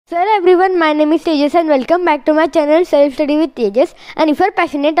So hello everyone, my name is Tejas and welcome back to my channel Self Study with Tejas. And if you are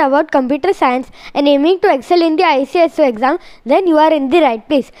passionate about computer science and aiming to excel in the ICSO exam, then you are in the right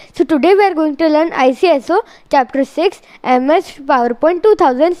place. So today we are going to learn ICSO chapter 6 MS-PowerPoint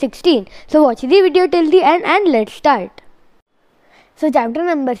 2016. So watch the video till the end and let's start. So chapter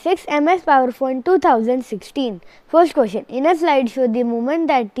number 6 MS-PowerPoint 2016. First question. In a slideshow, the movement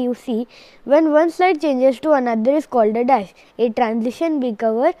that you see when one slide changes to another is called a dash. A transition, B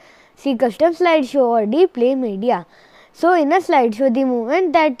cover, C custom slideshow, or D play media. So in a slideshow, the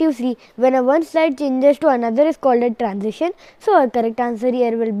movement that you see when one slide changes to another is called a transition. So our correct answer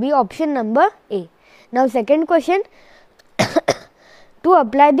here will be option number A. Now second question. To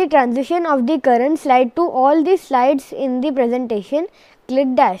apply the transition of the current slide to all the slides in the presentation,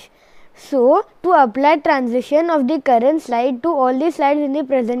 click dash. So, to apply transition of the current slide to all the slides in the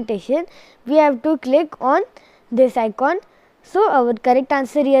presentation, we have to click on this icon. So, our correct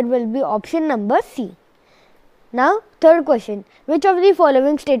answer here will be option number C. Now, third question. Which of the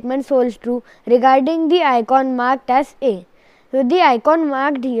following statements holds true regarding the icon marked as A? So, the icon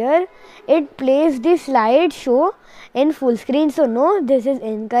marked here, it plays the slide show in full screen. So, no, this is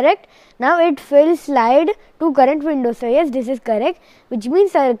incorrect. Now, it fills slide to current window. So, yes, this is correct, which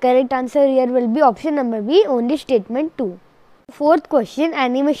means our correct answer here will be option number B, only statement 2. Fourth question.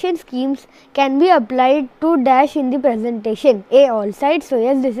 Animation schemes can be applied to dash in the presentation. A, all sides. So,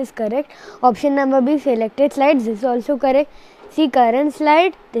 yes, this is correct. Option number B, selected slides. This is also correct. C, current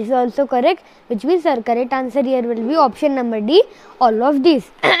slide. This is also correct, which means our correct answer here will be option number D, all of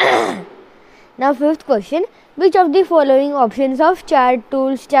these. Now fifth question. Which of the following options of chart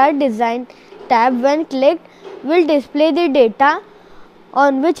tools, chart design tab when clicked will display the data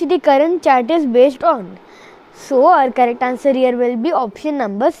on which the current chart is based on? So our correct answer here will be option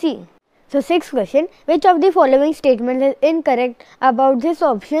number C. So sixth question. Which of the following statements is incorrect about this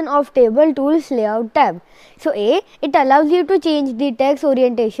option of table tools layout tab? So A, it allows you to change the text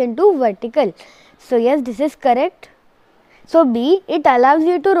orientation to vertical. So yes, this is correct. So B, it allows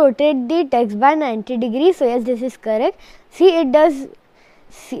you to rotate the text by 90 degrees. So yes, this is correct. C, it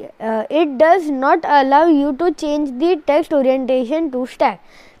does not allow you to change the text orientation to stack.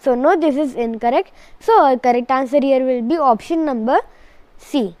 So no, this is incorrect. So our correct answer here will be option number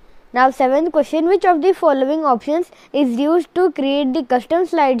C. Now seventh question. Which of the following options is used to create the custom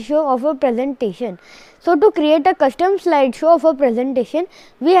slideshow of a presentation? So to create a custom slideshow of a presentation,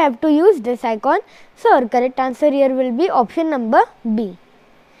 we have to use this icon. So our correct answer here will be option number B.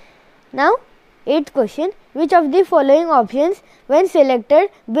 Now eighth question. Which of the following options when selected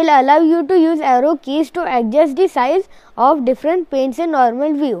will allow you to use arrow keys to adjust the size of different panes in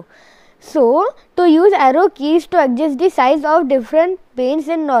normal view? So, to use arrow keys to adjust the size of different panes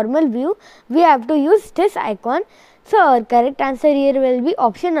in normal view, we have to use this icon. So, our correct answer here will be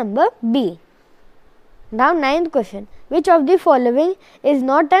option number B. Now, ninth question. Which of the following is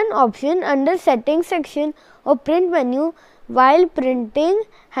not an option under settings section of print menu while printing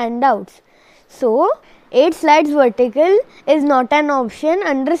handouts? So, 8 slides vertical is not an option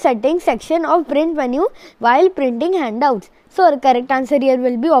under settings section of print menu while printing handouts. So, our correct answer here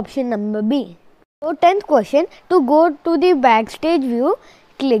will be option number B. So, 10th question. To go to the backstage view,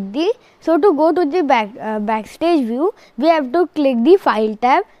 click the. So, to go to the backstage view, we have to click the file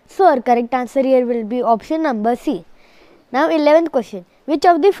tab. So, our correct answer here will be option number C. Now, 11th question. Which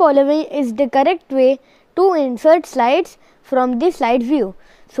of the following is the correct way to insert slides from the slide view?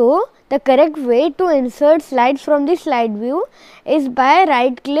 So, the correct way to insert slides from the slide view is by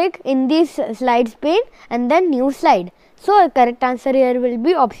right click in the slides pane and then new slide. So, our correct answer here will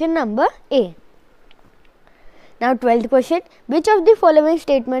be option number A. Now, 12th question. Which of the following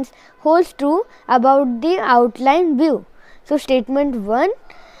statements holds true about the outline view? So, statement 1.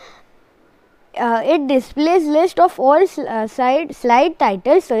 It displays list of all slide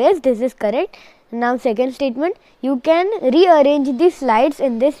titles. So, yes, this is correct. Now, second statement. You can rearrange the slides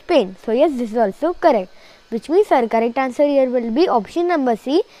in this pane. So, yes, this is also correct. Which means our correct answer here will be option number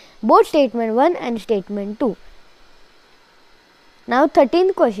C, both statement 1 and statement 2. Now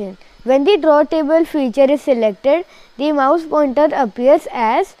 13th question. When the draw table feature is selected, the mouse pointer appears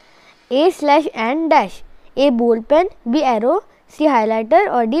as A/and dash, A bold pen, B arrow, C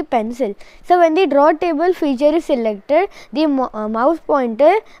highlighter, or D pencil. So when the draw table feature is selected, the mouse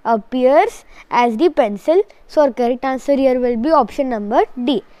pointer appears as the pencil. So our correct answer here will be option number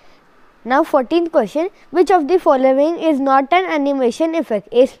D. Now 14th question. Which of the following is not an animation effect?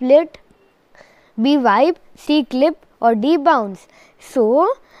 A split, B vibe, C clip, or D bounce. So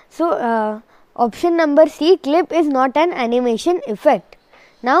option number C, clip, is not an animation effect.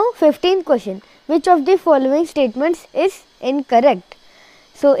 Now 15th question. Which of the following statements is incorrect?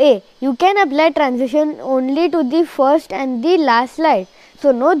 So A, you can apply transition only to the first and the last slide.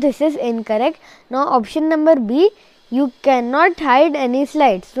 So no, this is incorrect. Now option number B, you cannot hide any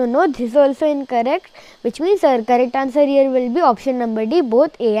slides. So no, this is also incorrect, which means our correct answer here will be option number D,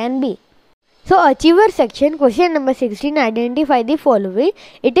 both A and B. So achiever section, question number 16, identify the following.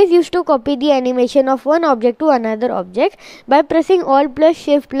 It is used to copy the animation of one object to another object. By pressing Alt plus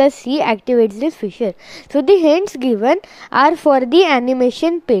Shift plus C activates this feature. So the hints given are for the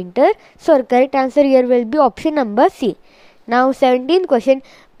animation painter. So our correct answer here will be option number C. Now 17th question,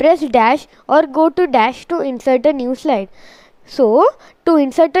 press dash or go to dash to insert a new slide. So to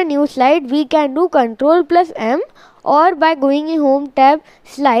insert a new slide, we can do Ctrl plus M, or by going in home tab,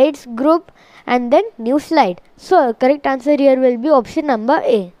 slides, group, and then new slide. So correct answer here will be option number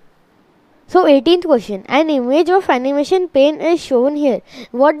A. So 18th question, an image of animation pane is shown here.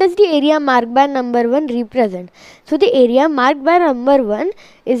 What does the area marked by number 1 represent? So the area marked by number 1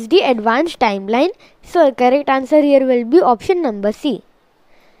 is the advanced timeline. So correct answer here will be option number C.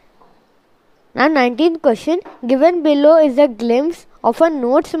 Now 19th question, given below is a glimpse of a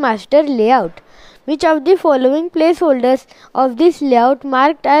notes master layout. Which of the following placeholders of this layout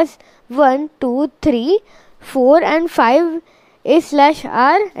marked as 1, 2, 3, 4 and 5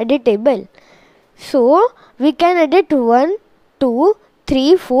 A/R editable? So we can edit 1, 2,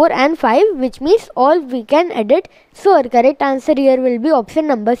 3, 4 and 5, which means all we can edit. So our correct answer here will be option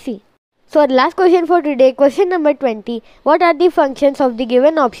number C. So our last question for today, question number 20. What are the functions of the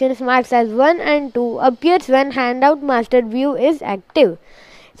given options marked as 1 and 2 appears when handout master view is active?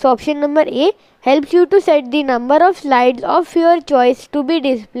 So option number A, helps you to set the number of slides of your choice to be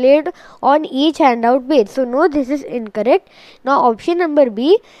displayed on each handout page. So no, this is incorrect. Now option number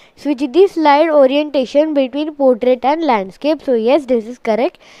B, switch the slide orientation between portrait and landscape. So yes, this is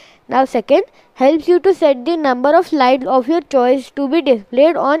correct. Now second, helps you to set the number of slides of your choice to be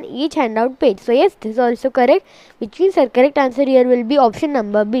displayed on each handout page. So yes, this is also correct, which means our correct answer here will be option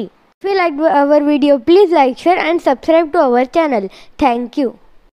number B. If you liked our video, please like, share and subscribe to our channel. Thank you.